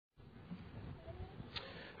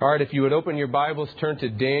All right, if you would open your Bibles, turn to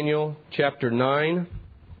Daniel chapter 9.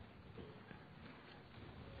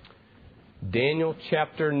 Daniel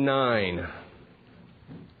chapter 9.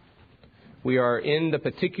 We are in the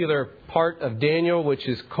particular part of Daniel which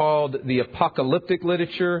is called the apocalyptic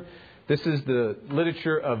literature. This is the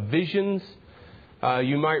literature of visions.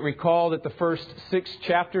 You might recall that the first 6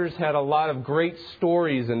 chapters had a lot of great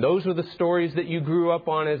stories, and those were the stories that you grew up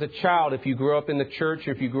on as a child. If you grew up in the church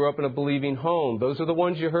or if you grew up in a believing home, those are the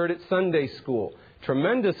ones you heard at Sunday school.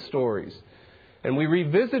 Tremendous stories. And we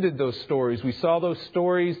revisited those stories. We saw those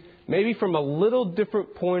stories maybe from a little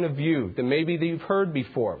different point of view than maybe that you've heard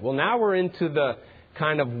before. Well, now we're into the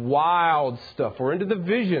kind of wild stuff. We're into the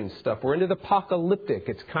vision stuff. We're into the apocalyptic.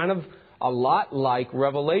 It's kind of a lot like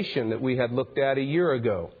Revelation that we had looked at a year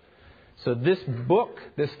ago. So this book,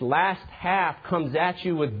 this last half, comes at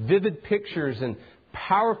you with vivid pictures and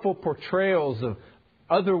powerful portrayals of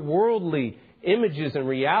otherworldly images and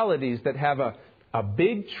realities that have a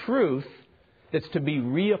big truth that's to be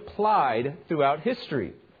reapplied throughout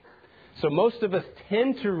history. So most of us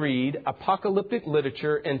tend to read apocalyptic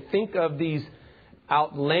literature and think of these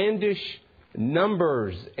outlandish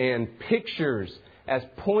numbers and pictures as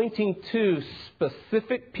pointing to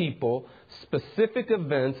specific people, specific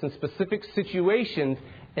events, and specific situations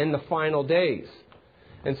in the final days.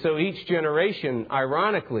 And so each generation,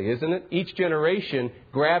 ironically, isn't it? Each generation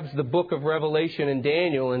grabs the book of Revelation and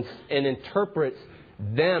Daniel and interprets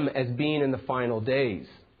them as being in the final days,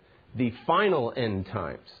 the final end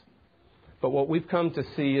times. But what we've come to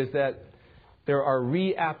see is that there are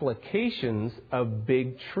reapplications of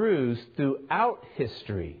big truths throughout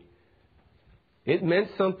history. It meant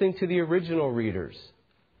something to the original readers.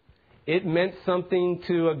 It meant something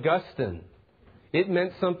to Augustine. It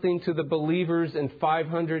meant something to the believers in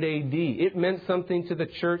 500 AD. It meant something to the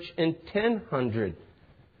church in 1000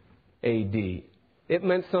 AD. It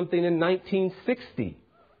meant something in 1960.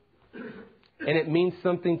 And it means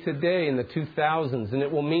something today in the 2000s. And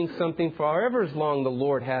it will mean something for however as long the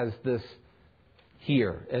Lord has this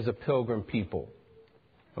here as a pilgrim people.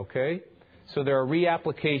 Okay? So there are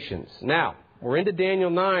reapplications. Now, we're into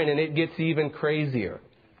Daniel 9 and it gets even crazier.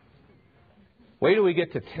 Wait till we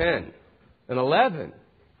get to 10 and 11.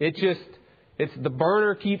 It's the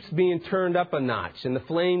burner keeps being turned up a notch and the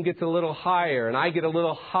flame gets a little higher and I get a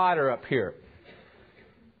little hotter up here.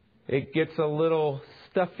 It gets a little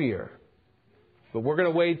stuffier. But we're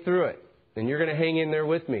going to wade through it and you're going to hang in there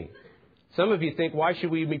with me. Some of you think, why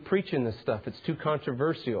should we be preaching this stuff? It's too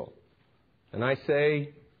controversial. And I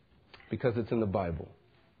say, because it's in the Bible.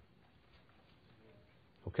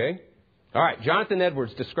 Okay? All right. Jonathan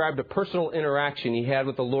Edwards described a personal interaction he had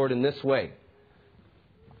with the Lord in this way.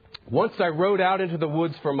 Once I rode out into the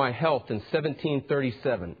woods for my health in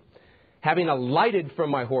 1737, having alighted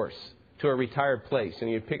from my horse to a retired place.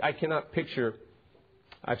 And I cannot picture,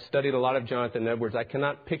 I've studied a lot of Jonathan Edwards, I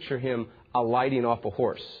cannot picture him alighting off a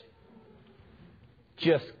horse.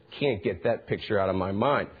 Just can't get that picture out of my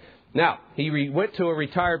mind. Now, he went to a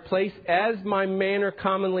retired place, as my manner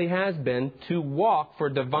commonly has been, to walk for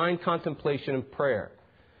divine contemplation and prayer.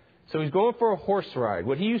 So he's going for a horse ride.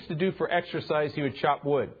 What he used to do for exercise, he would chop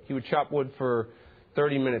wood. He would chop wood for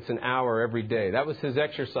 30 minutes, an hour every day. That was his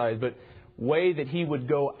exercise. But way that he would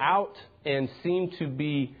go out and seem to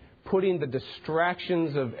be putting the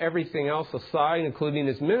distractions of everything else aside, including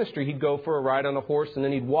his ministry, he'd go for a ride on a horse and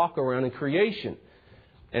then he'd walk around in creation.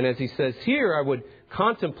 And as he says here, I would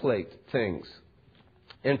contemplate things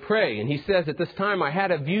and pray. And he says, at this time, I had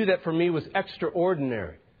a view that for me was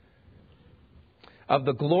extraordinary. Of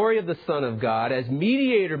the glory of the Son of God as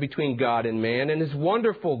mediator between God and man, and His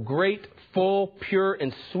wonderful, great, full, pure,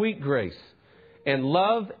 and sweet grace, and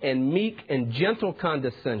love, and meek, and gentle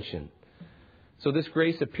condescension. So this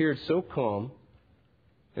grace appeared so calm,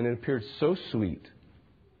 and it appeared so sweet,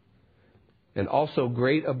 and also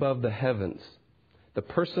great above the heavens. The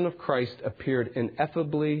person of Christ appeared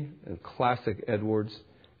ineffably, and classic Edwards,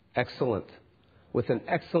 excellent, with an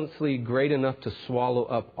excellency great enough to swallow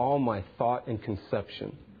up all my thought and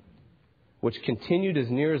conception, which continued as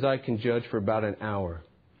near as I can judge for about an hour.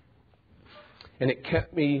 And it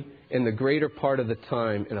kept me in the greater part of the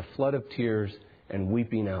time in a flood of tears and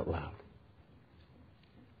weeping out loud.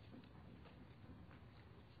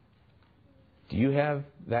 Do you have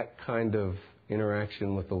that kind of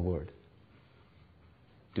interaction with the Lord?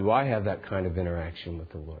 Do I have that kind of interaction with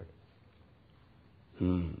the Lord?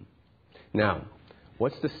 Now,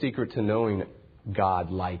 what's the secret to knowing God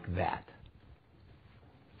like that?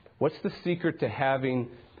 What's the secret to having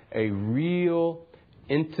a real,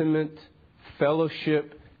 intimate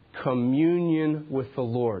fellowship, communion with the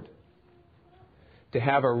Lord? to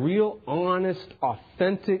have a real, honest,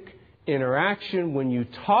 authentic interaction. When you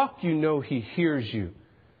talk, you know He hears you.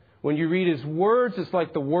 When you read His words, it's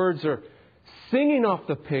like the words are singing off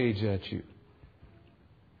the page at you.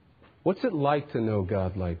 What's it like to know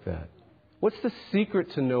God like that? What's the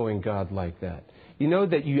secret to knowing God like that? You know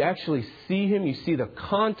that you actually see Him, you see the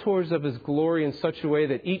contours of His glory in such a way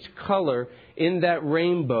that each color in that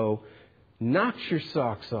rainbow knocks your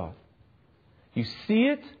socks off. You see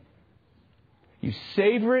it, you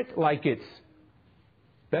savor it like it's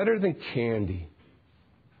better than candy.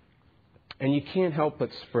 And you can't help but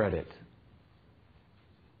spread it.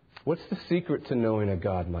 What's the secret to knowing a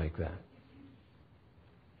God like that?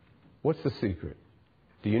 What's the secret?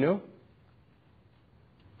 Do you know?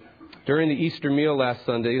 During the Easter meal last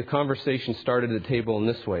Sunday, the conversation started at the table in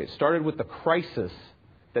this way. It started with the crisis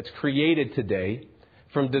that's created today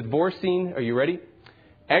from divorcing, are you ready?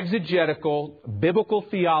 Exegetical, biblical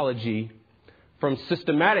theology from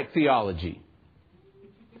systematic theology.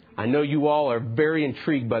 I know you all are very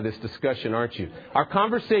intrigued by this discussion, aren't you? Our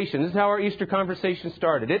conversation, this is how our Easter conversation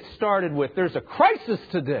started. It started with, there's a crisis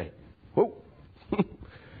today. Whoa.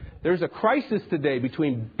 There's a crisis today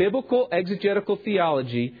between biblical exegetical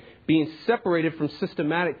theology being separated from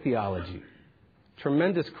systematic theology.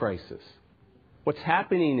 Tremendous crisis. What's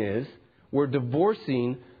happening is we're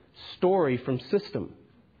divorcing story from system.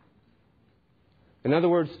 In other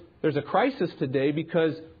words, there's a crisis today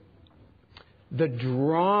because the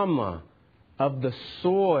drama of the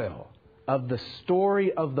soil of the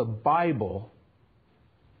story of the Bible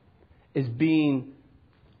is being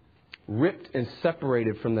ripped and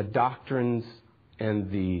separated from the doctrines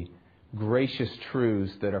and the gracious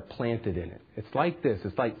truths that are planted in it. It's like this.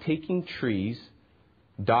 It's like taking trees,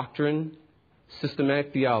 doctrine,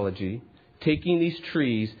 systematic theology, taking these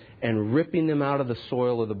trees and ripping them out of the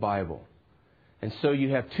soil of the Bible. And so you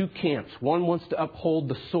have two camps. One wants to uphold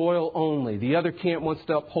the soil only. The other camp wants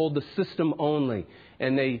to uphold the system only.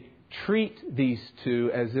 And they treat these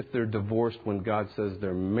two as if they're divorced when God says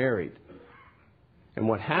they're married. And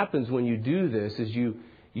what happens when you do this is you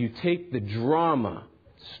take the drama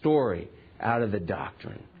story out of the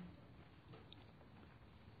doctrine.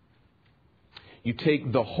 You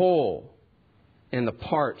take the whole and the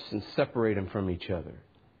parts and separate them from each other.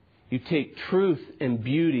 You take truth and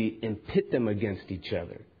beauty and pit them against each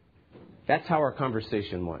other. That's how our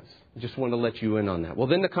conversation was. I just wanted to let you in on that. Well,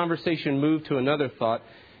 then the conversation moved to another thought,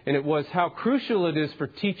 and it was how crucial it is for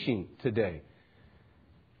teaching today.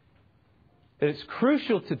 That it's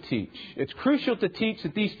crucial to teach. It's crucial to teach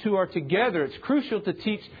that these two are together. It's crucial to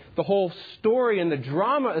teach the whole story and the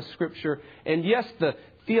drama of Scripture. And yes, the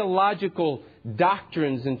theological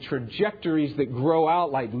doctrines and trajectories that grow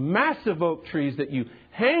out like massive oak trees that you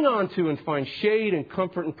hang on to and find shade and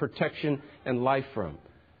comfort and protection and life from.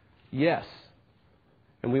 Yes.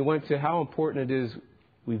 And we went to how important it is.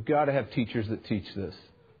 We've got to have teachers that teach this.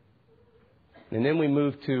 And then we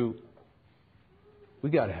moved to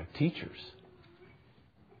we got to have teachers.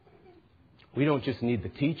 We don't just need the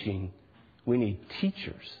teaching. We need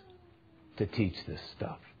teachers to teach this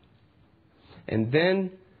stuff. And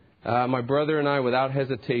then my brother and I, without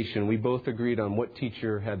hesitation, we both agreed on what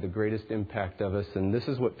teacher had the greatest impact of us. And this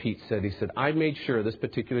is what Pete said. He said, I made sure, this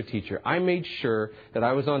particular teacher, I made sure that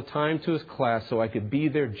I was on time to his class so I could be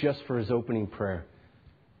there just for his opening prayer.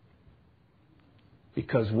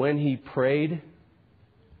 Because when he prayed,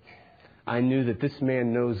 I knew that this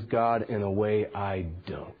man knows God in a way I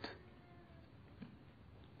don't.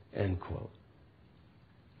 End quote.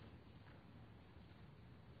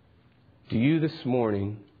 Do you this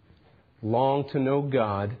morning long to know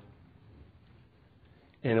God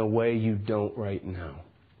in a way you don't right now?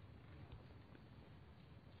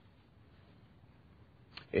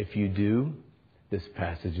 If you do, this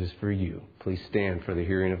passage is for you. Please stand for the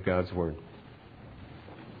hearing of God's Word.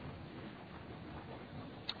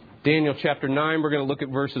 Daniel chapter 9, we're going to look at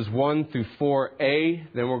verses 1 through 4a.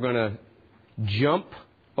 Then we're going to jump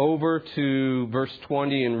over to verse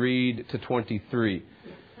 20 and read to 23.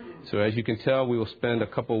 So as you can tell, we will spend a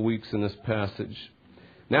couple of weeks in this passage.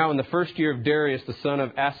 Now in the first year of Darius, the son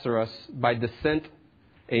of Ahasuerus, by descent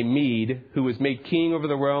a Mede, who was made king over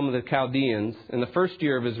the realm of the Chaldeans, in the first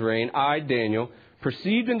year of his reign, I, Daniel,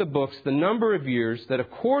 perceived in the books the number of years that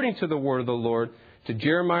according to the word of the Lord to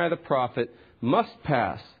Jeremiah the prophet must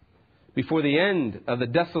pass before the end of the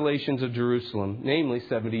desolations of Jerusalem, namely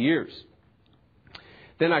 70 years.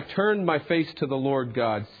 Then I turned my face to the Lord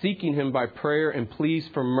God, seeking Him by prayer and pleas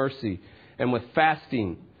for mercy, and with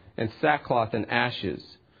fasting and sackcloth and ashes.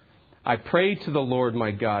 I prayed to the Lord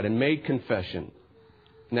my God and made confession.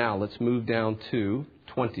 Now let's move down to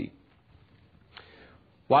 20.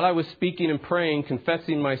 While I was speaking and praying,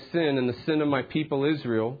 confessing my sin and the sin of my people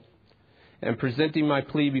Israel, and presenting my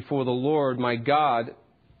plea before the Lord my God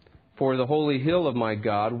for the holy hill of my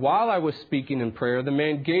God, while I was speaking in prayer, the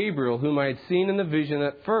man Gabriel, whom I had seen in the vision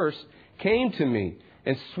at first, came to me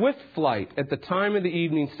in swift flight at the time of the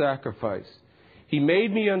evening sacrifice. He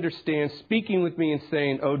made me understand, speaking with me and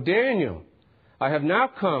saying, O Daniel, I have now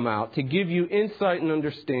come out to give you insight and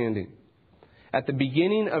understanding. At the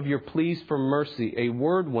beginning of your pleas for mercy, a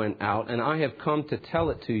word went out, and I have come to tell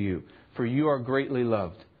it to you, for you are greatly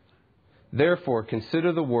loved. Therefore,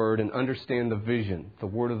 consider the word and understand the vision, the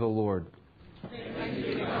word of the Lord.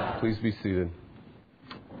 Please be seated.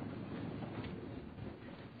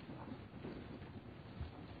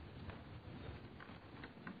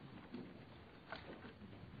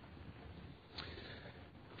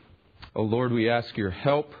 Oh Lord, we ask your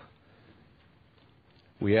help.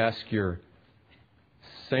 We ask your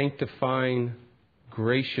sanctifying,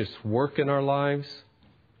 gracious work in our lives.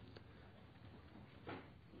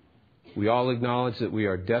 We all acknowledge that we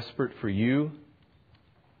are desperate for you.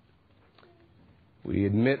 We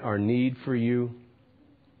admit our need for you.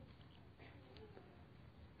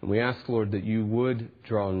 And we ask, Lord, that you would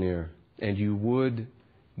draw near and you would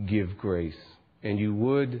give grace and you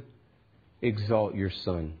would exalt your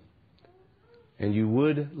Son and you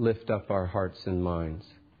would lift up our hearts and minds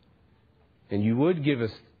and you would give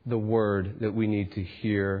us the word that we need to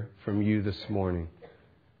hear from you this morning.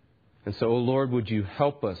 And so, O Lord, would you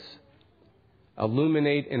help us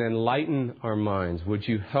illuminate and enlighten our minds? Would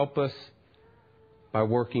you help us by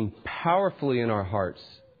working powerfully in our hearts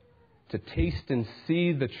to taste and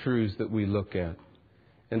see the truths that we look at?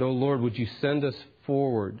 And, oh Lord, would you send us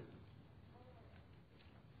forward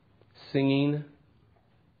singing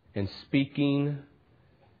and speaking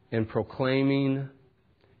and proclaiming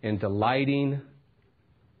and delighting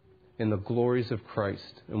in the glories of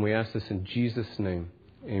Christ. And we ask this in Jesus' name.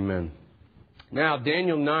 Amen. Now,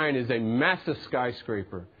 Daniel 9 is a massive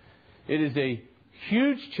skyscraper. It is a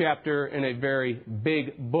huge chapter in a very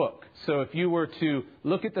big book. So if you were to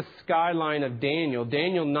look at the skyline of Daniel,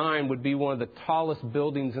 Daniel 9 would be one of the tallest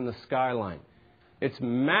buildings in the skyline. It's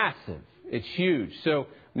massive. It's huge. So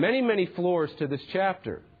many floors to this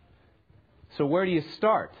chapter. So where do you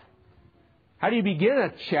start? How do you begin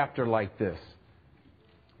a chapter like this?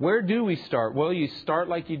 Where do we start? Well, you start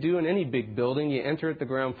like you do in any big building. You enter at the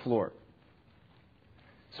ground floor.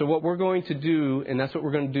 So what we're going to do, and that's what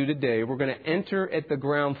we're going to do today, we're going to enter at the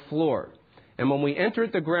ground floor. And when we enter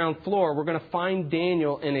at the ground floor, we're going to find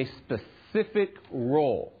Daniel in a specific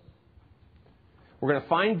role. We're going to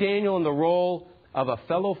find Daniel in the role of a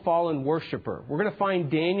fellow fallen worshiper. We're going to find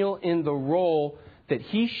Daniel in the role that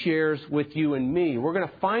he shares with you and me. We're going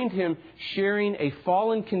to find him sharing a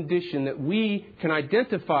fallen condition that we can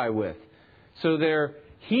identify with. So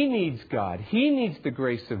he needs God. He needs the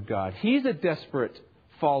grace of God. He's a desperate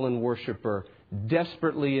fallen worshiper,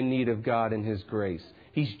 desperately in need of God and His grace.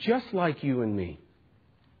 He's just like you and me.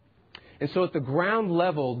 And so at the ground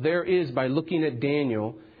level, there is, by looking at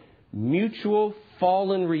Daniel, mutual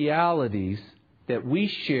fallen realities that we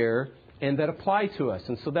share and that apply to us.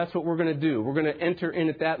 And so that's what we're going to do. We're going to enter in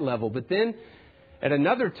at that level. But then at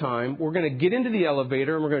another time, we're going to get into the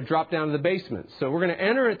elevator and we're going to drop down to the basement. So we're going to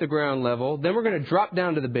enter at the ground level, then we're going to drop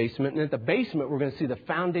down to the basement, and at the basement we're going to see the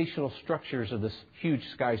foundational structures of this huge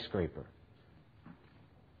skyscraper.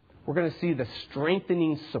 We're going to see the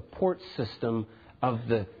strengthening support system of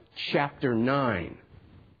the chapter 9.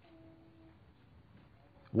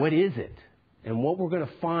 What is it? And what we're going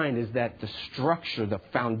to find is that the structure, the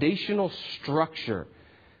foundational structure,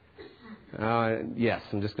 yes,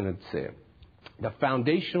 I'm just going to say it. The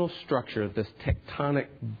foundational structure of this tectonic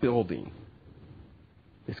building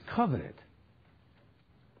is covenant.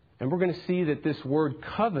 And we're going to see that this word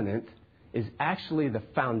covenant is actually the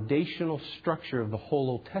foundational structure of the whole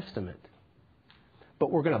Old Testament.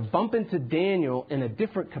 But we're going to bump into Daniel in a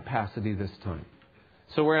different capacity this time.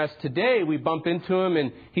 So whereas today we bump into him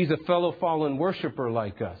and he's a fellow fallen worshiper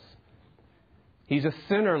like us. He's a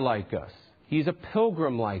sinner like us. He's a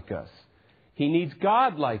pilgrim like us. He needs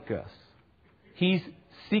God like us. He's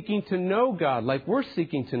seeking to know God like we're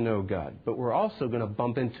seeking to know God. But we're also going to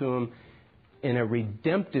bump into him in a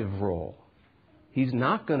redemptive role. He's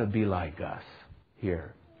not going to be like us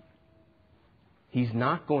here. He's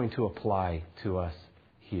not going to apply to us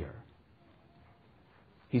here.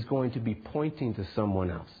 He's going to be pointing to someone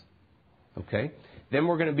else. Okay? Then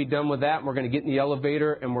we're going to be done with that. And we're going to get in the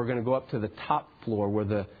elevator and we're going to go up to the top floor where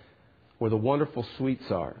the wonderful suites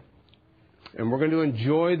are. And we're going to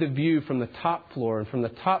enjoy the view from the top floor. And from the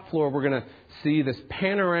top floor, we're going to see this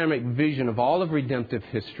panoramic vision of all of redemptive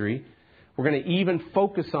history. We're going to even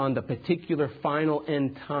focus on the particular final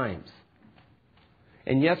end times.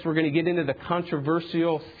 And yes, we're going to get into the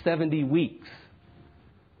controversial 70 weeks.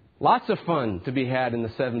 Lots of fun to be had in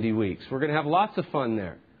the 70 weeks. We're going to have lots of fun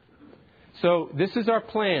there. So this is our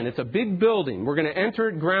plan. It's a big building. We're going to enter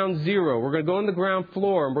at ground zero. We're going to go on the ground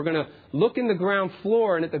floor, and we're going to look in the ground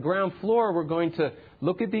floor. And at the ground floor, we're going to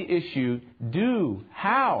look at the issue,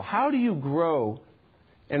 how do you grow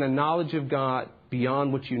in a knowledge of God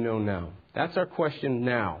beyond what you know now? That's our question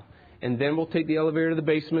now. And then we'll take the elevator to the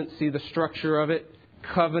basement, see the structure of it,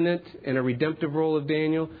 covenant and a redemptive role of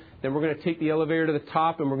Daniel. Then we're going to take the elevator to the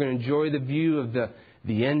top, and we're going to enjoy the view of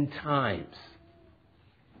the end times.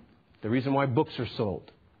 The reason why books are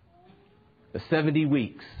sold. The 70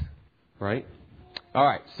 weeks. Right? All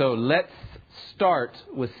right. So let's start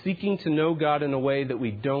with seeking to know God in a way that we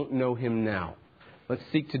don't know Him now. Let's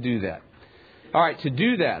seek to do that. All right. To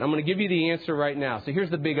do that, I'm going to give you the answer right now. So here's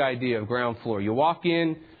the big idea of ground floor. You walk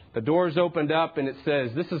in, the door's opened up, and it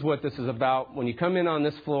says, this is what this is about. When you come in on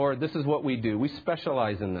this floor, this is what we do. We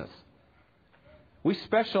specialize in this. We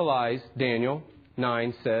specialize, Daniel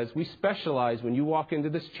 9 says, we specialize when you walk into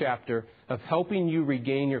this chapter of helping you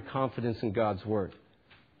regain your confidence in God's Word.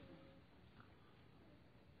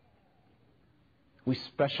 We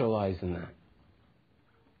specialize in that.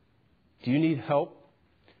 Do you need help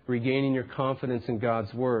regaining your confidence in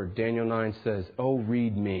God's Word? Daniel 9 says, oh,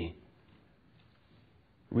 read me.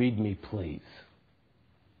 Read me, please.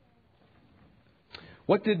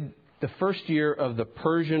 What did the first year of the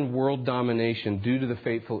Persian world domination do to the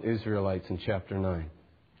faithful Israelites in chapter 9?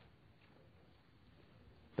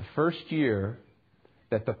 The first year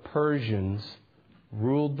that the Persians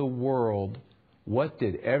ruled the world, what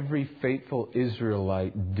did every faithful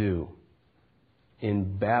Israelite do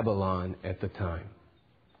in Babylon at the time?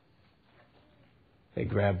 They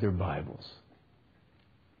grabbed their Bibles.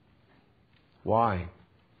 Why?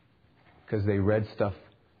 Because they read stuff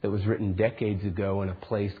that was written decades ago in a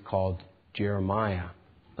place called Jeremiah.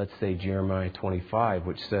 Let's say Jeremiah 25,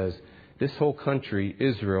 which says, this whole country,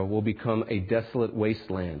 Israel, will become a desolate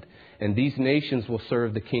wasteland, and these nations will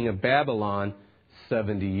serve the king of Babylon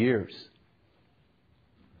 70 years.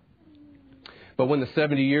 But when the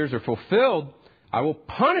 70 years are fulfilled, I will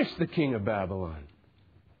punish the king of Babylon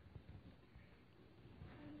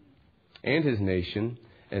and his nation,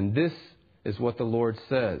 and this is what the Lord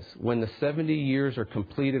says. When the 70 years are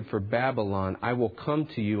completed for Babylon, I will come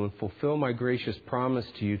to you and fulfill my gracious promise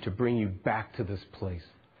to you to bring you back to this place.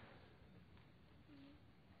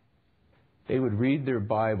 They would read their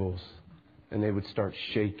Bibles and they would start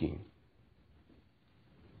shaking.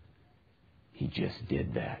 He just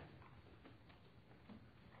did that.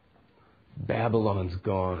 Babylon's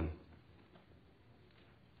gone.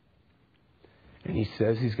 And He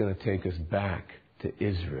says He's going to take us back to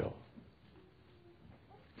Israel.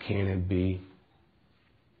 Can it be?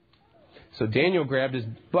 So Daniel grabbed his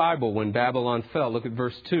Bible when Babylon fell. Look at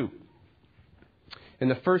verse 2. In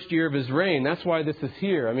the first year of his reign, that's why this is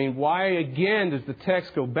here. I mean, why again does the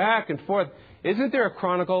text go back and forth? Isn't there a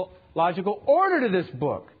chronological order to this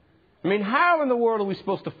book? I mean, how in the world are we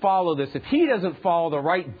supposed to follow this if he doesn't follow the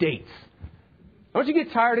right dates? Don't you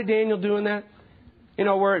get tired of Daniel doing that? You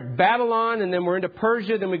know, we're at Babylon, and then we're into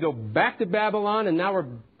Persia, then we go back to Babylon, and now we're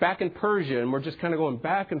back in Persia, and we're just kind of going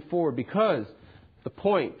back and forward because the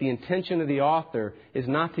point, the intention of the author is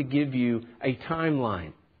not to give you a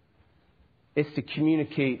timeline. It's to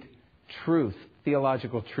communicate truth,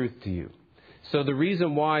 theological truth to you. So the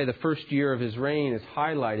reason why the first year of his reign is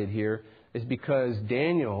highlighted here is because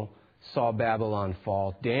Daniel saw Babylon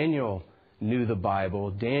fall. Daniel knew the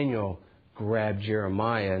Bible. Daniel grabbed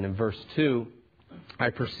Jeremiah. And in verse 2, I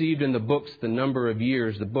perceived in the books the number of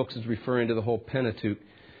years, the books is referring to the whole Pentateuch,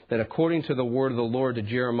 that according to the word of the Lord to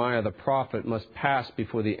Jeremiah the prophet must pass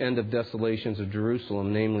before the end of desolations of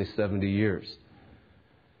Jerusalem, namely 70 years.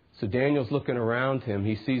 So Daniel's looking around him.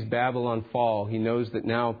 He sees Babylon fall. He knows that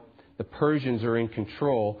now the Persians are in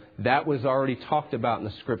control. That was already talked about in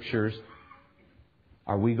the Scriptures.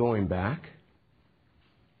 Are we going back?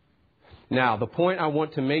 Now, the point I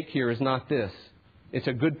want to make here is not this. It's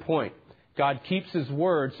a good point. God keeps His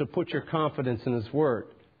Word, so put your confidence in His Word.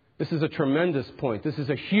 This is a tremendous point. This is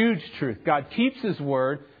a huge truth. God keeps His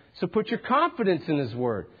Word, so put your confidence in His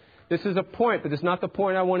Word. This is a point, but it's not the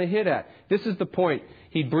point I want to hit at. This is the point.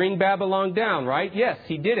 He'd bring Babylon down, right? Yes,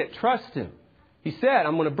 He did it. Trust Him. He said,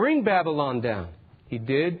 I'm going to bring Babylon down. He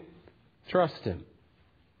did. Trust Him.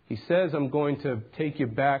 He says, I'm going to take you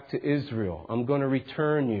back to Israel. I'm going to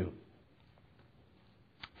return you.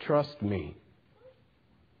 Trust me.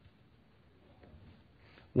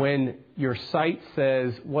 When your sight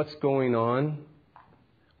says, what's going on?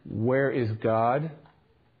 Where is God?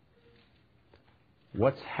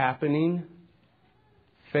 What's happening?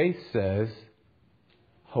 Faith says,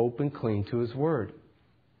 hope and cling to His Word.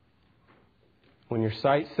 When your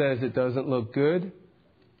sight says it doesn't look good,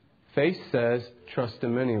 faith says, trust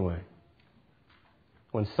Him anyway.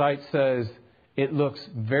 When sight says it looks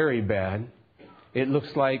very bad, it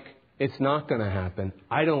looks like it's not going to happen,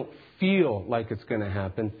 I don't feel like it's going to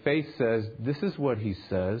happen, faith says, this is what He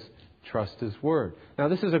says, trust His Word. Now,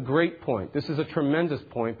 this is a great point. This is a tremendous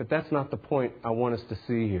point, but that's not the point I want us to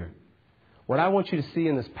see here. What I want you to see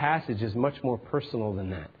in this passage is much more personal than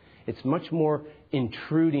that. It's much more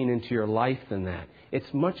intruding into your life than that.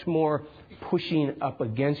 It's much more pushing up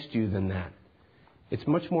against you than that. It's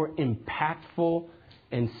much more impactful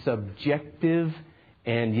and subjective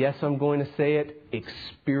and, yes, I'm going to say it,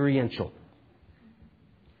 experiential.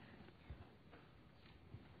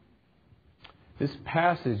 This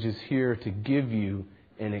passage is here to give you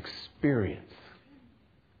an experience.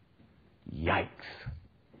 Yikes.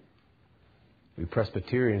 We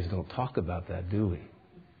Presbyterians don't talk about that, do we?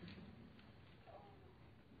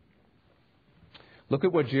 Look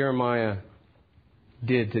at what Jeremiah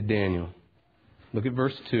did to Daniel. Look at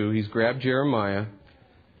verse 2. He's grabbed Jeremiah.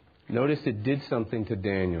 Notice it did something to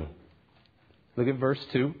Daniel. Look at verse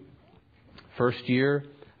 2. First year,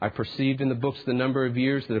 I perceived in the books the number of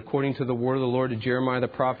years that according to the word of the Lord to Jeremiah the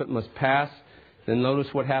prophet must pass. Then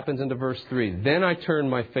notice what happens into verse 3. Then I turned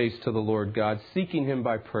my face to the Lord God, seeking Him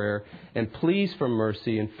by prayer and pleas for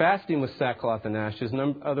mercy and fasting with sackcloth and ashes.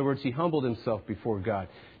 In other words, he humbled himself before God.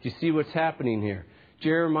 Do you see what's happening here?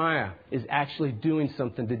 Jeremiah is actually doing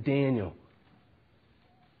something to Daniel.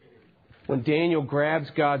 When Daniel grabs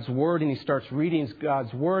God's Word and he starts reading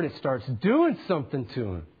God's Word, it starts doing something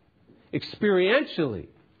to him. Experientially.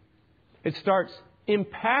 It starts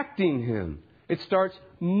impacting him. It starts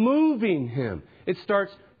moving him. It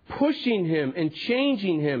starts pushing him and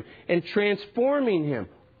changing him and transforming him.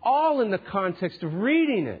 All in the context of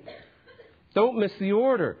reading it. Don't miss the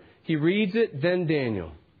order. He reads it, then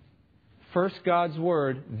Daniel. First God's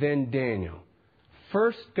Word, then Daniel.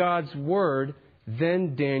 First God's Word,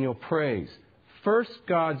 then Daniel prays. First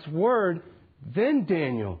God's Word, then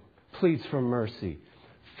Daniel pleads for mercy.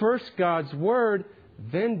 First God's Word,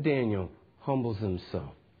 then Daniel humbles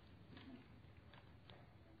himself.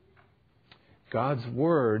 God's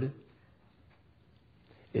Word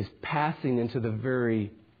is passing into the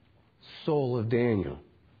very soul of Daniel.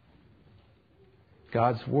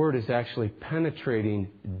 God's Word is actually penetrating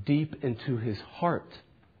deep into his heart.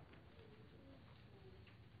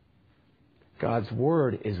 God's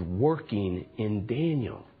Word is working in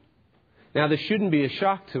Daniel. Now, this shouldn't be a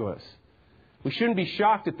shock to us. We shouldn't be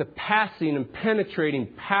shocked at the passing and penetrating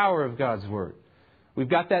power of God's Word. We've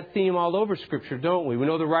got that theme all over Scripture, don't we? We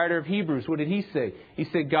know the writer of Hebrews. What did he say? He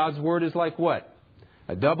said God's Word is like what?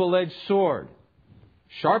 A double-edged sword.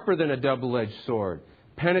 Sharper than a double-edged sword.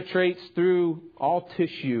 Penetrates through all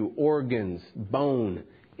tissue, organs, bone.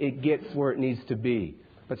 It gets where it needs to be.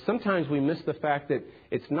 But sometimes we miss the fact that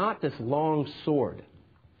it's not this long sword.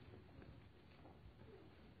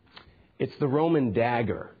 It's the Roman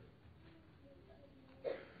dagger.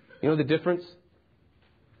 You know the difference?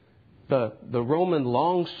 The Roman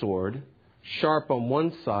longsword, sharp on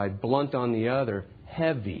one side, blunt on the other,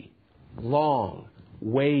 heavy, long,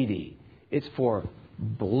 weighty. It's for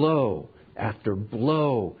blow after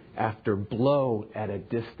blow after blow at a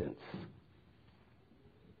distance.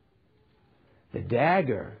 The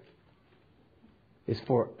dagger is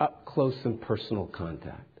for up close and personal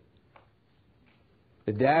contact.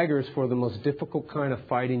 The dagger is for the most difficult kind of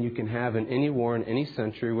fighting you can have in any war in any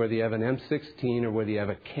century, whether you have an M16 or whether you have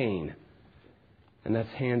a cane. And that's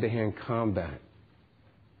hand-to-hand combat.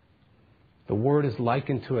 The Word is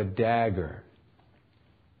likened to a dagger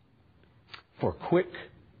for quick,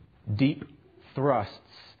 deep thrusts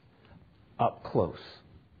up close.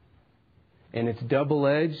 And it's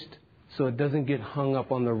double-edged so it doesn't get hung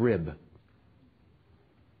up on the rib.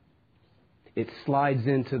 It slides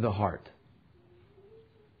into the heart.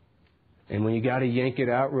 And when you got to yank it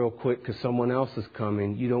out real quick because someone else is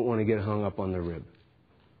coming, you don't want to get hung up on the rib.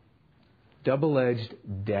 Double-edged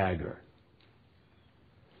dagger.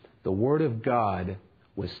 The Word of God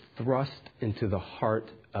was thrust into the heart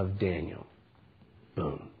of Daniel.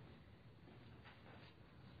 Boom.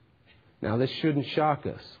 Now, this shouldn't shock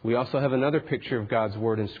us. We also have another picture of God's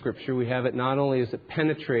Word in Scripture. We have it not only as it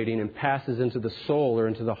penetrating and passes into the soul or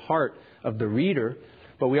into the heart of the reader,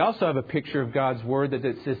 but we also have a picture of God's Word that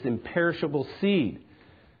it's this imperishable seed.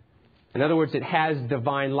 In other words, it has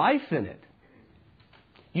divine life in it.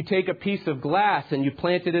 You take a piece of glass and you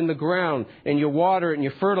plant it in the ground and you water it and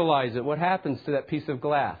you fertilize it. What happens to that piece of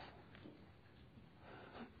glass?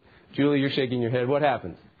 Julie, you're shaking your head. What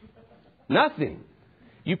happens? Nothing.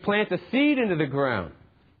 You plant a seed into the ground.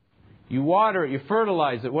 You water it, you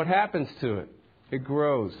fertilize it. What happens to it? It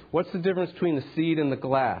grows. What's the difference between the seed and the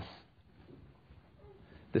glass?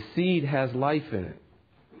 The seed has life in it.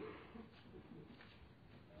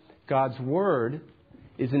 God's Word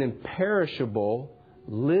is an imperishable,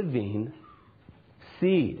 living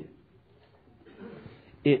seed.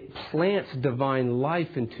 It plants divine life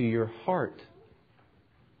into your heart.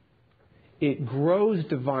 It grows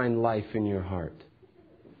divine life in your heart.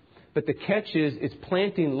 But the catch is, it's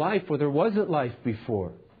planting life where there wasn't life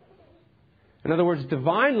before. In other words,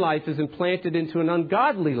 divine life is implanted into an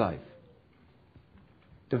ungodly life.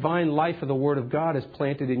 Divine life of the Word of God is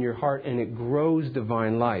planted in your heart and it grows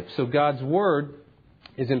divine life. So God's Word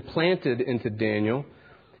is implanted into Daniel.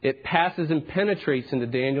 It passes and penetrates into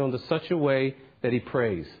Daniel into such a way that he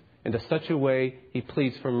prays. Into such a way he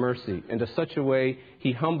pleads for mercy. Into such a way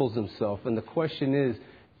he humbles himself. And the question is,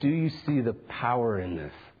 do you see the power in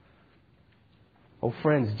this? Oh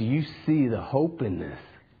friends, do you see the hope in this?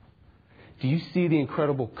 Do you see the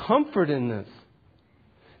incredible comfort in this?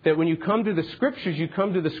 That when you come to the Scriptures, you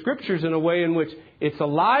come to the Scriptures in a way in which it's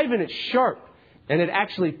alive and it's sharp. And it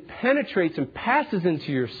actually penetrates and passes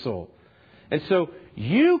into your soul. And so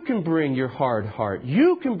you can bring your hard heart.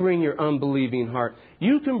 You can bring your unbelieving heart.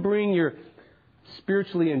 You can bring your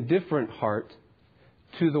spiritually indifferent heart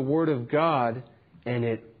to the Word of God, and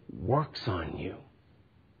it works on you.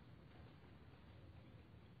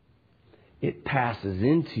 It passes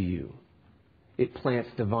into you. It plants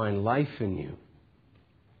divine life in you.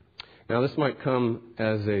 Now, this might come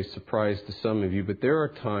as a surprise to some of you, but there are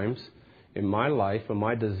times in my life when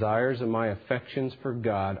my desires and my affections for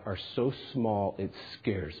God are so small it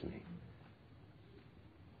scares me.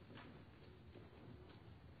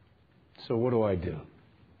 So what do?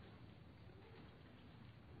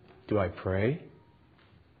 Do I pray?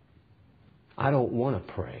 I don't want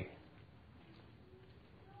to pray.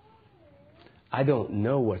 I don't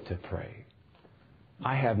know what to pray.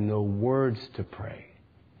 I have no words to pray.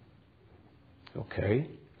 Okay.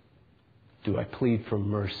 Do I plead for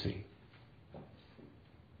mercy?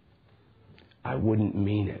 I wouldn't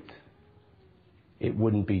mean it. It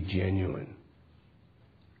wouldn't be genuine.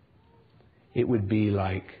 It would be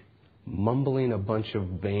like mumbling a bunch of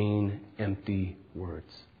vain, empty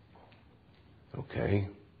words. Okay?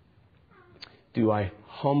 Do I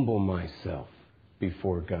humble myself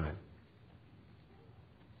before God?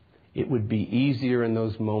 It would be easier in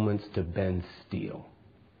those moments to bend steel.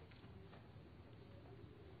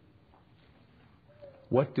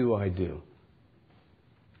 What do I do?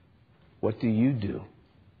 What do you do?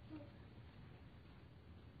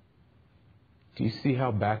 Do you see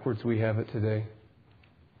how backwards we have it today?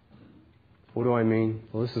 What do I mean?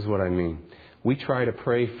 Well, this is what I mean. We try to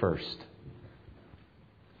pray first.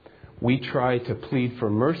 We try to plead for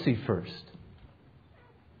mercy first.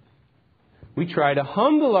 We try to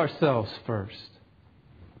humble ourselves first.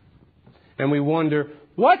 And we wonder,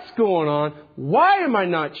 what's going on? Why am I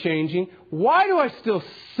not changing? Why do I still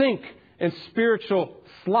sink in spiritual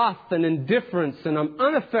sloth and indifference and I'm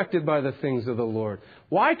unaffected by the things of the Lord?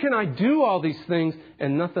 Why can I do all these things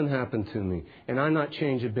and nothing happened to me and I not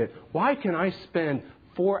change a bit? Why can I spend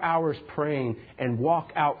 4 hours praying and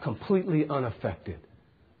walk out completely unaffected?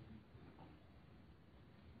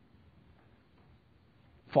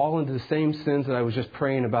 Fall into the same sins that I was just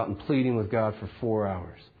praying about and pleading with God for 4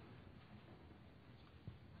 hours.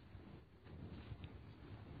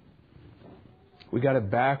 We got it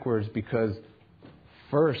backwards because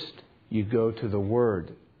first you go to the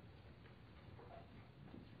Word.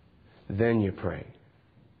 Then you pray.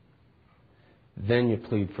 Then you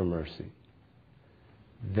plead for mercy.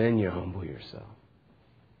 Then you humble yourself.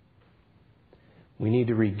 We need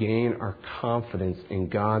to regain our confidence in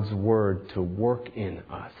God's Word to work in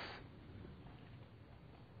us.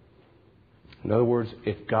 In other words,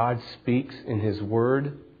 if God speaks in His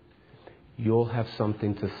Word, you'll have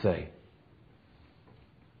something to say.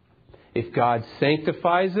 If God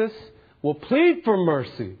sanctifies us, we'll plead for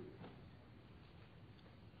mercy.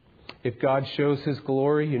 If God shows His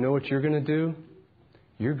glory, you know what you're going to do?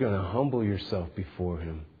 You're going to humble yourself before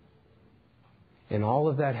Him. And all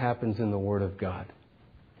of that happens in the Word of God.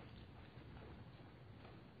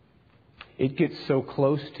 It gets so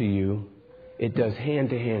close to you, it does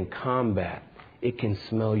hand-to-hand combat. It can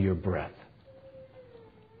smell your breath.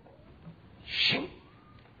 Shing.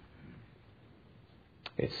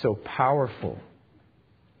 It's so powerful.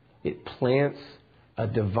 It plants a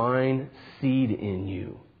divine seed in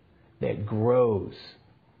you that grows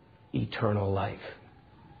eternal life.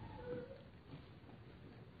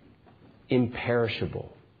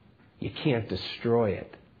 Imperishable. You can't destroy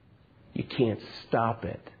it. You can't stop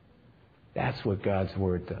it. That's what God's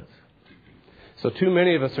Word does. So too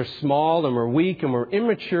many of us are small and we're weak and we're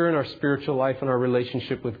immature in our spiritual life and our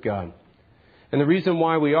relationship with God. And the reason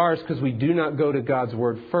why we are is because we do not go to God's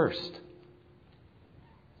Word first.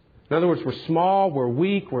 In other words, we're small, we're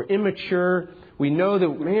weak, we're immature. We know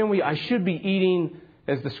that, I should be eating,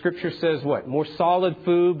 as the Scripture says, what? More solid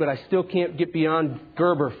food, but I still can't get beyond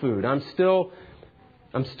Gerber food. I'm still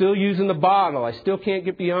using the bottle. I still can't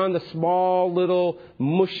get beyond the small, little,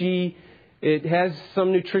 mushy. It has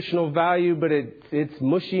some nutritional value, but it's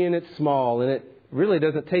mushy and it's small, and it really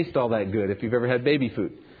doesn't taste all that good if you've ever had baby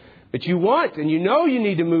food. But you want, and you know you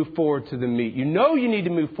need to move forward to the meat. You know you need to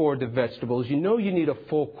move forward to vegetables. You know you need a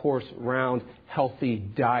full course, round, healthy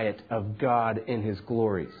diet of God and His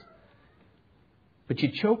glories. But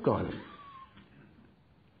you choke on them.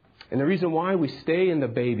 And the reason why we stay in the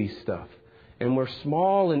baby stuff and we're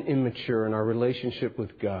small and immature in our relationship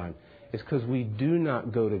with God is because we do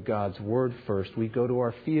not go to God's Word first. We go to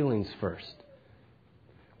our feelings first.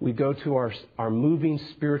 We go to our moving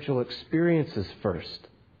spiritual experiences first.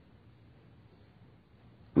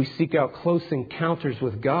 We seek out close encounters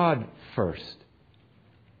with God first.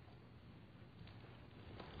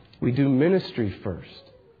 We do ministry first.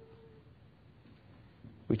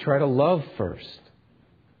 We try to love first.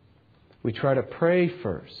 We try to pray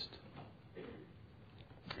first.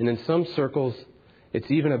 And in some circles, it's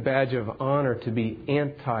even a badge of honor to be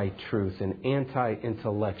anti-truth and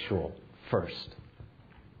anti-intellectual first.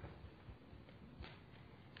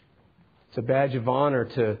 It's a badge of honor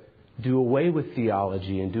to do away with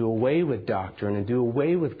theology and do away with doctrine and do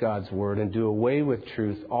away with God's Word and do away with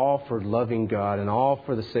truth, all for loving God and all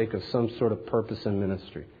for the sake of some sort of purpose in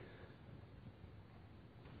ministry.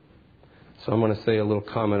 So I'm going to say a little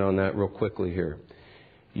comment on that real quickly here.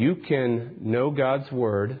 You can know God's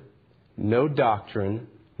Word, know doctrine,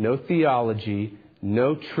 know theology,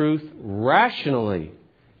 know truth rationally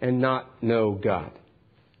and not know God.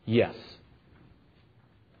 Yes.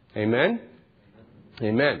 Amen?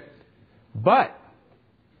 Amen. But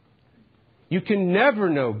you can never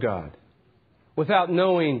know God without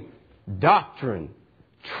knowing doctrine,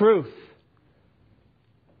 truth,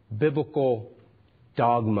 biblical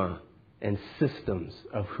dogma, and systems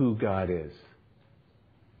of who God is.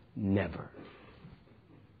 Never.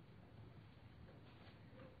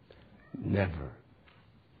 Never.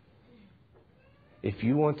 If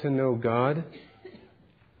you want to know God,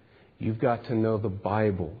 you've got to know the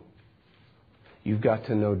Bible. You've got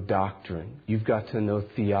to know doctrine. You've got to know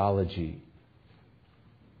theology.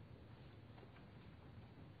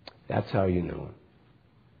 That's how you know Him.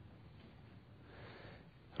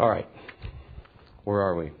 All right. Where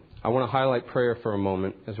are we? I want to highlight prayer for a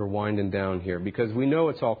moment as we're winding down here because we know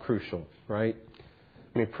it's all crucial, right?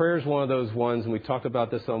 I mean, prayer is one of those ones, and we talked about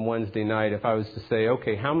this on Wednesday night. If I was to say,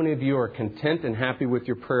 okay, how many of you are content and happy with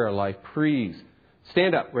your prayer life? Please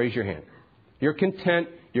stand up, raise your hand. You're content,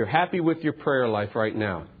 you're happy with your prayer life right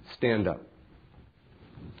now. Stand up.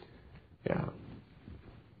 Yeah.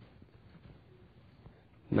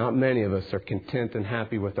 Not many of us are content and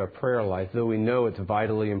happy with our prayer life, though we know it's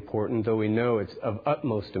vitally important, though we know it's of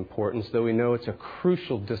utmost importance, though we know it's a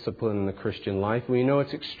crucial discipline in the Christian life. We know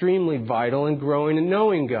it's extremely vital in growing and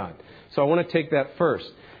knowing God. So I want to take that first.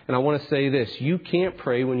 And I want to say this. You can't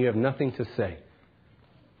pray when you have nothing to say.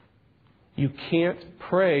 You can't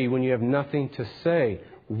pray when you have nothing to say.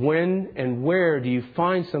 When and where do you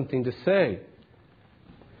find something to say?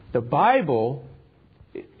 The Bible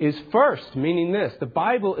is first, meaning this. The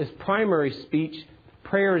Bible is primary speech.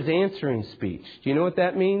 Prayer is answering speech. Do you know what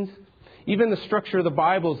that means? Even the structure of the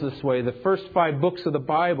Bible is this way. The first 5 books of the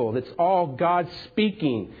Bible, it's all God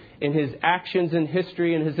speaking in His actions in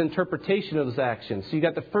history and His interpretation of those actions. So you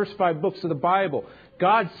got the first 5 books of the Bible.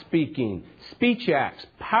 God speaking, speech acts,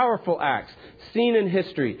 powerful acts, seen in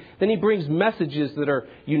history. Then He brings messages that are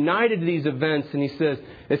united to these events, and He says,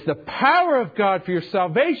 it's the power of God for your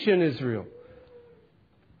salvation, Israel.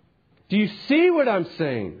 Do you see what I'm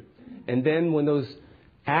saying? And then when those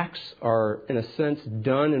acts are, in a sense,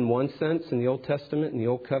 done in one sense in the Old Testament, in the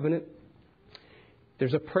Old Covenant,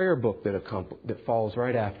 there's a prayer book that follows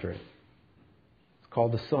right after it. It's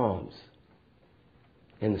called the Psalms.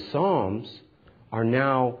 And the Psalms are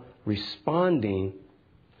now responding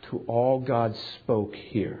to all God spoke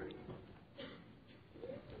here.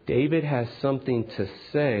 David has something to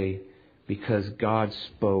say because God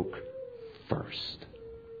spoke first.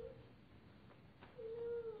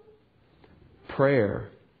 Prayer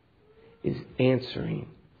is answering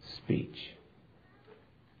speech.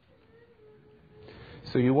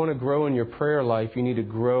 So you want to grow in your prayer life, you need to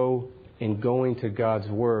grow in going to God's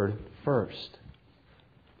Word first.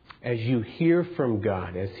 As you hear from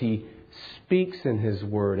God, as He speaks in His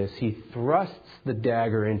Word, as He thrusts the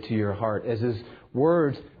dagger into your heart, as His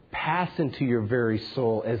words pass into your very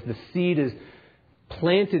soul, as the seed is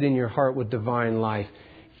planted in your heart with divine life,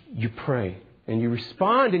 you pray and you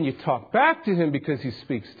respond and you talk back to Him because He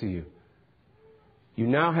speaks to you. You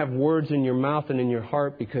now have words in your mouth and in your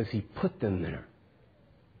heart because He put them there.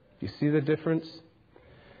 You see the difference?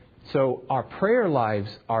 So our prayer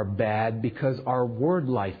lives are bad because our word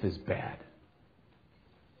life is bad.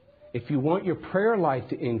 If you want your prayer life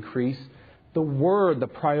to increase, the word, the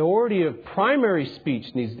priority of primary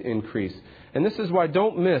speech needs to increase. And this is why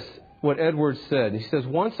don't miss what Edwards said. He says,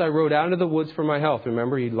 once I rode out into the woods for my health.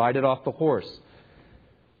 Remember, he lighted off the horse.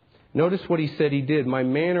 Notice what he said he did. My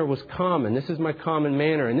manner was common. This is my common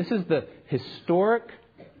manner. And this is the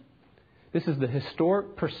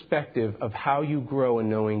historic perspective of how you grow in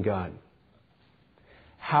knowing God.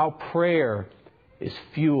 How prayer is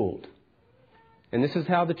fueled. And this is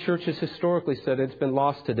how the church has historically said it. It's been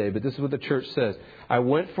lost today, but this is what the church says. I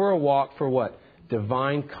went for a walk for what?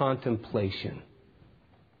 Divine contemplation.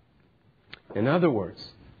 In other words,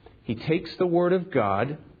 he takes the Word of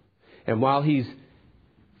God, and while he's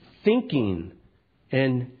thinking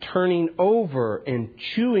and turning over and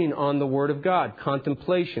chewing on the Word of God,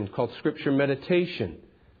 contemplation, called Scripture meditation,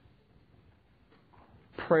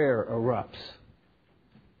 prayer erupts.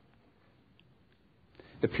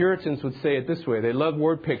 The Puritans would say it this way. They love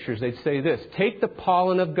word pictures. They'd say this: take the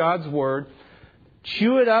pollen of God's Word,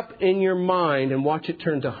 chew it up in your mind, and watch it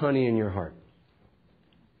turn to honey in your heart.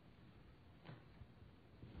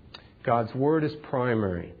 God's Word is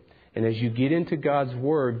primary. And as you get into God's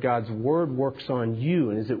Word works on you.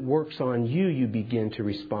 And as it works on you, you begin to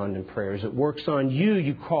respond in prayer. As it works on you,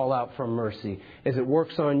 you call out for mercy. As it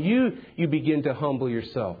works on you, you begin to humble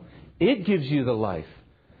yourself. It gives you the life.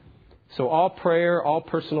 So all prayer, all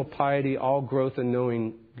personal piety, all growth in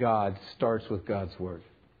knowing God starts with God's Word.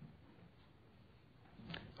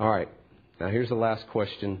 All right. Now here's the last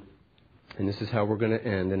question. And this is how we're going to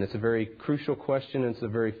end. And it's a very crucial question, and it's a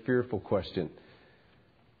very fearful question.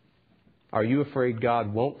 Are you afraid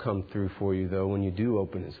God won't come through for you, though, when you do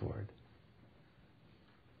open His Word?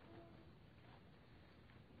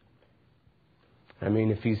 I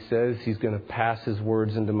mean, if He says He's going to pass His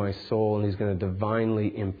words into my soul and He's going to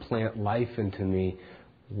divinely implant life into me,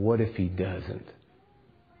 what if He doesn't?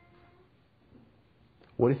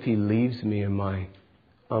 What if He leaves me in my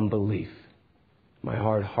unbelief, my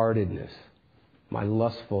hard-heartedness, my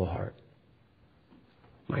lustful heart,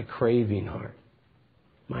 my craving heart,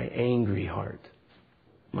 my angry heart,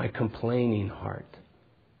 my complaining heart,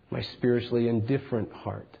 my spiritually indifferent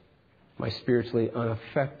heart, my spiritually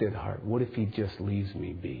unaffected heart? What if He just leaves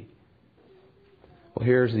me be? Well,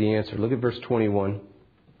 here's the answer. Look at verse 21.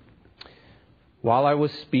 While I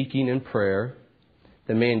was speaking in prayer,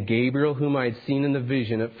 the man Gabriel, whom I had seen in the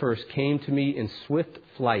vision at first, came to me in swift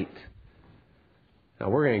flight. Now,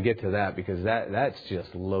 we're going to get to that because that's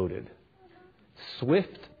just loaded.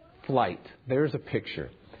 Swift flight. There's a picture.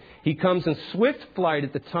 He comes in swift flight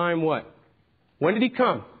at the time what? When did He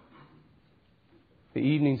come? The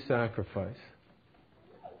evening sacrifice.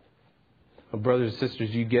 Well, brothers and sisters,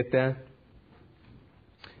 do you get that?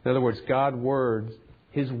 In other words,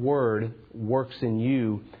 His Word works in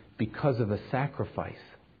you because of a sacrifice.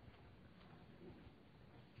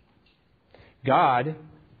 God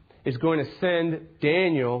is going to send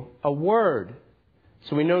Daniel a word.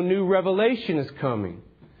 So we know new revelation is coming.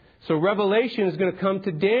 So revelation is going to come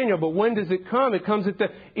to Daniel, but when does it come? It comes at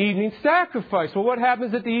the evening sacrifice. Well, what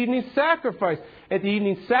happens at the evening sacrifice? At the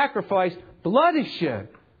evening sacrifice, blood is shed.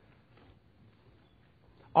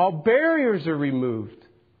 All barriers are removed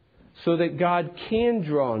so that God can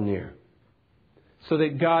draw near. So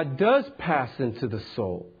that God does pass into the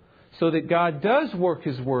soul. So that God does work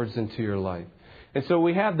His words into your life. And so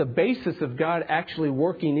we have the basis of God actually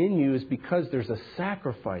working in you is because there's a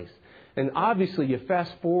sacrifice. And obviously you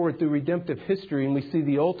fast forward through redemptive history and we see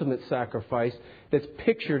the ultimate sacrifice that's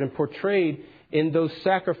pictured and portrayed in those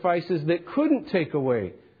sacrifices that couldn't take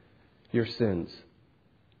away your sins.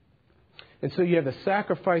 And so you have the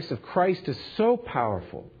sacrifice of Christ is so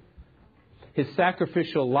powerful. His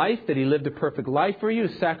sacrificial life, that He lived a perfect life for you.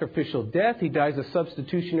 His sacrificial death, He dies a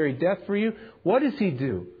substitutionary death for you. What does He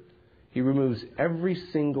do? He removes every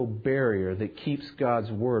single barrier that keeps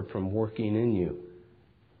God's Word from working in you.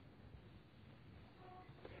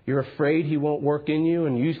 You're afraid He won't work in you,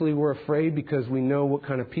 and usually we're afraid because we know what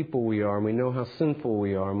kind of people we are, and we know how sinful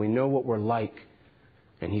we are, and we know what we're like.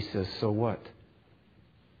 And He says, so what?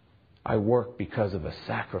 I work because of a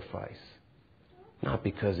sacrifice, not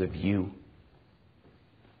because of you.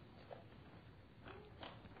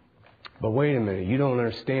 But wait a minute, you don't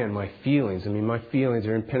understand my feelings. I mean, my feelings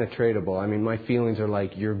are impenetrable. I mean, my feelings are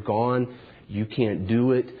like, you're gone, you can't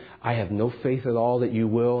do it, I have no faith at all that you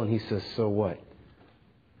will. And He says, so what?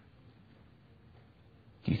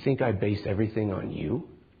 Do you think I base everything on you?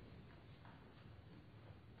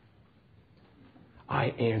 I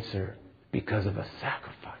answer because of a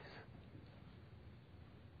sacrifice.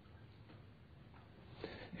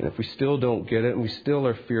 And if we still don't get it and we still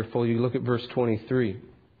are fearful, you look at verse 23.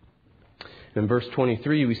 In verse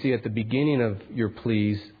 23, we see at the beginning of your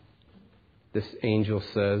pleas, this angel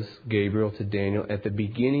says, Gabriel to Daniel, at the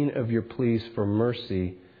beginning of your pleas for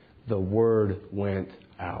mercy, the word went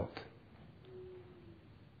out.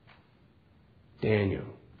 Daniel,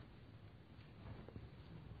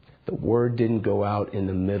 the word didn't go out in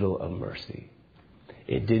the middle of mercy.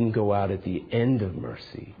 It didn't go out at the end of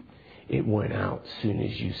mercy. It went out as soon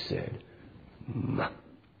as you said,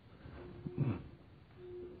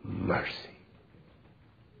 mercy.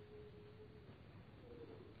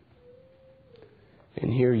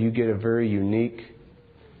 And here you get a very unique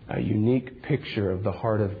picture of the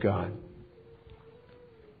heart of God.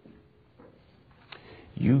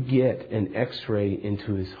 You get an X-ray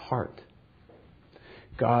into His heart.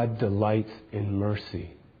 God delights in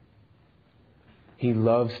mercy. He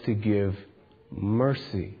loves to give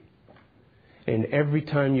mercy. And every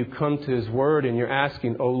time you come to His Word and you're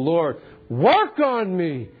asking, oh Lord, work on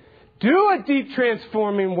me. Do a deep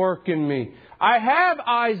transforming work in me. I have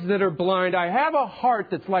eyes that are blind. I have a heart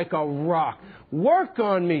that's like a rock. Work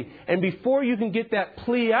on me. And before you can get that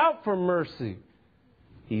plea out for mercy,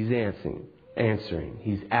 He's answering.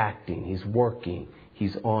 He's acting. He's working.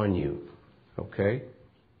 He's on you. Okay?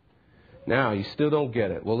 Now, you still don't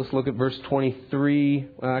get it. Well, let's look at verse 23.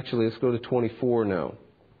 Well, actually, let's go to 24 now.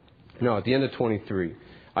 No, at the end of 23.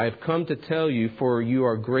 I have come to tell you, for you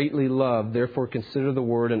are greatly loved. Therefore, consider the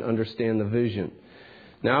word and understand the vision.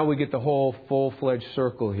 Now we get the whole full-fledged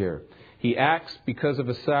circle here. He acts because of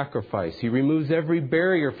a sacrifice. He removes every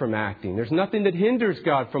barrier from acting. There's nothing that hinders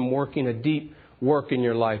God from working a deep work in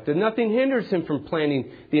your life. There's nothing hinders Him from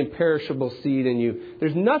planting the imperishable seed in you.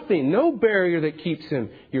 There's nothing, no barrier that keeps Him.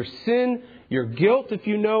 Your sin, your guilt if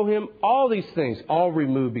you know Him, all these things, all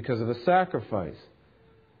removed because of a sacrifice.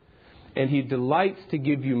 And He delights to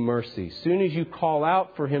give you mercy. As soon as you call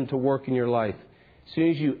out for Him to work in your life, as soon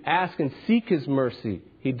as you ask and seek His mercy,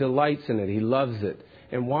 He delights in it. He loves it.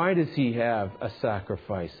 And why does He have a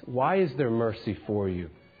sacrifice? Why is there mercy for you?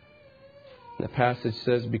 The passage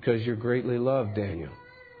says, because you're greatly loved, Daniel.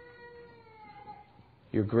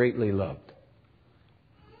 You're greatly loved.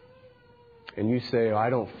 And you say, oh,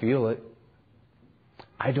 I don't feel it.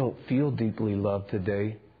 I don't feel deeply loved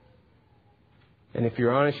today. And if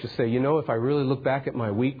you're honest, you say, you know, if I really look back at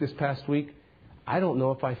my week this past week, I don't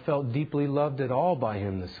know if I felt deeply loved at all by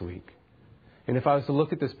Him this week. And if I was to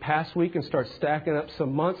look at this past week and start stacking up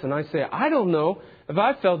some months, and I say, I don't know if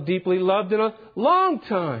I felt deeply loved in a long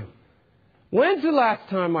time. When's the last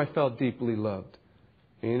time I felt deeply loved?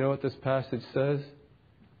 And you know what this passage says?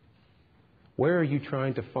 Where are you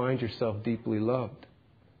trying to find yourself deeply loved?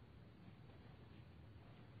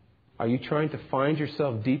 Are you trying to find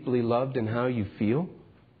yourself deeply loved in how you feel?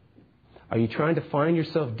 Are you trying to find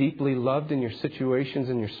yourself deeply loved in your situations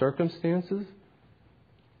and your circumstances?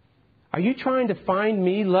 Are you trying to find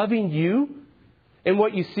me loving you in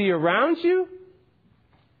what you see around you?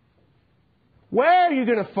 Where are you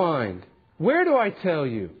going to find? Where do I tell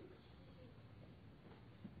you?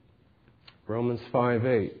 Romans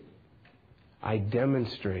 5:8. I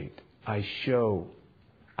demonstrate, I show,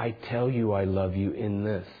 I tell you I love you in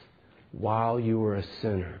this. While you were a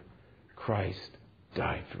sinner, Christ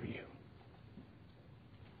died for you.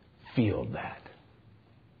 Feel that.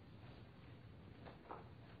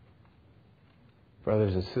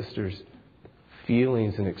 Brothers and sisters,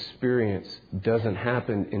 feelings and experience doesn't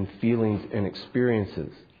happen in feelings and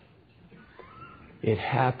experiences. It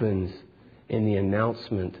happens in the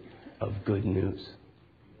announcement of good news.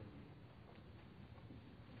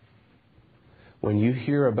 When you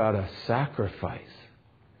hear about a sacrifice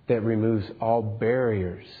that removes all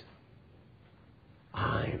barriers,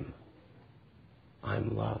 I'm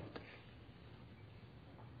loved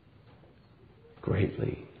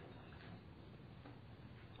greatly.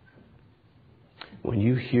 When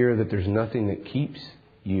you hear that there's nothing that keeps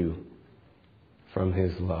you from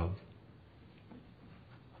His love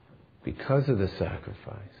because of the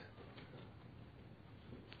sacrifice,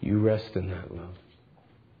 You rest in that love.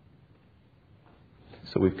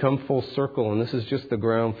 So we've come full circle, and this is just the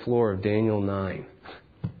ground floor of Daniel 9.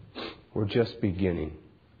 We're just beginning.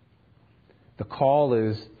 The call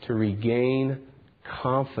is to regain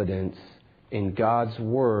confidence in God's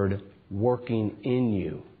Word working in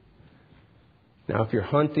you. Now, if you're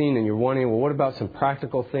hunting and you're wondering, well, what about some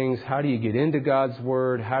practical things? How do you get into God's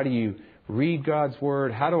Word? How do you read God's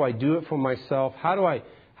Word? How do I do it for myself? How do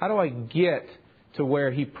I get to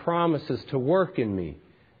where He promises to work in me?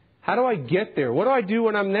 How do I get there? What do I do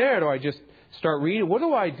when I'm there? Do I just start reading? What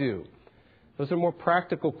do I do? Those are more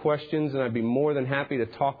practical questions, and I'd be more than happy to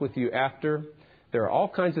talk with you after. There are all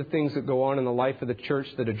kinds of things that go on in the life of the church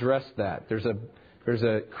that address that. There's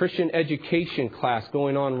a Christian education class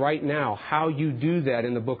going on right now, how you do that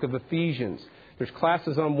in the book of Ephesians. There's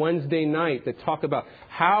classes on Wednesday night that talk about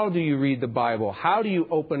how do you read the Bible? How do you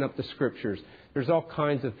open up the Scriptures? There's all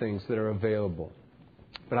kinds of things that are available.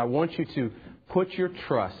 But I want you to put your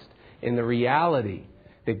trust in the reality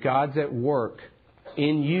that God's at work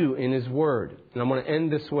in you, in His Word. And I'm going to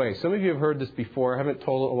end this way. Some of you have heard this before. I haven't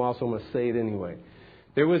told it in a while, so I'm going to say it anyway.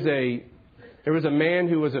 There was a man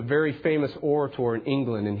who was a very famous orator in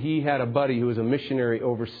England, and he had a buddy who was a missionary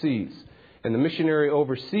overseas. And the missionary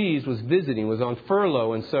overseas was visiting, was on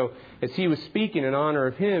furlough, and so as he was speaking in honor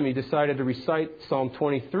of him, he decided to recite Psalm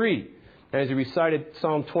 23. And as he recited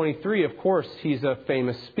Psalm 23, of course, he's a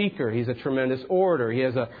famous speaker. He's a tremendous orator. He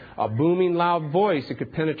has a booming, loud voice that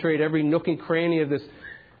could penetrate every nook and cranny of this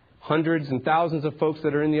hundreds and thousands of folks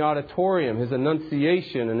that are in the auditorium. His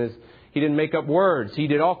enunciation and he didn't make up words. He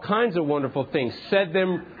did all kinds of wonderful things, said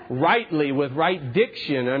them rightly with right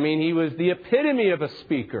diction. I mean, he was the epitome of a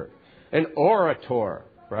speaker, an orator,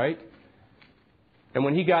 right? And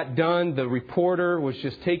when he got done, the reporter was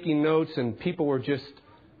just taking notes, and people were just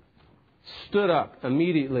stood up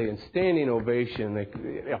immediately in standing ovation,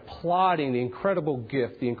 applauding the incredible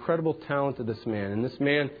gift, the incredible talent of this man. And this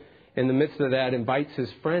man, in the midst of that, invites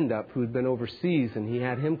his friend up who'd been overseas, and he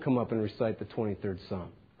had him come up and recite the 23rd Psalm.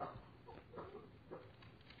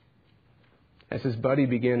 As his buddy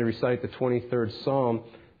began to recite the 23rd Psalm,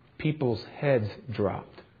 people's heads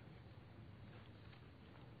dropped.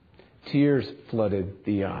 Tears flooded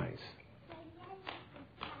the eyes.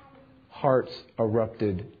 Hearts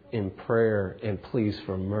erupted in prayer and pleas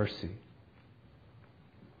for mercy.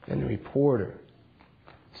 And the reporter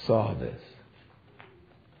saw this.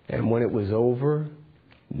 And when it was over,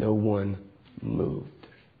 no one moved.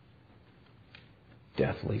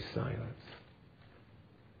 Deathly silence.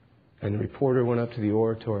 And the reporter went up to the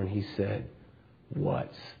orator and he said,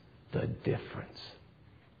 "What's the difference?"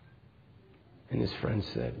 And his friend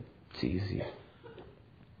said, "It's easy.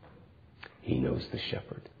 He knows the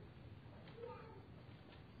shepherd."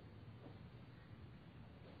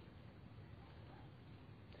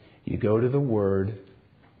 You go to the Word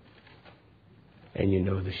and you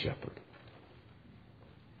know the shepherd.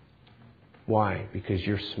 Why? Because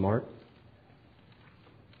you're smart?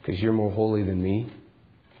 Because you're more holy than me?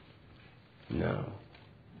 No.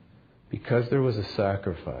 Because there was a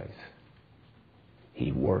sacrifice,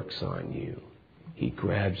 He works on you. He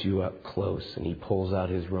grabs you up close and He pulls out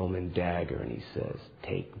His Roman dagger and He says,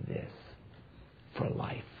 "Take this for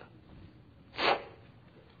life."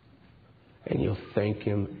 And you'll thank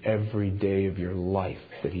Him every day of your life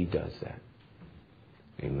that He does that.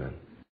 Amen.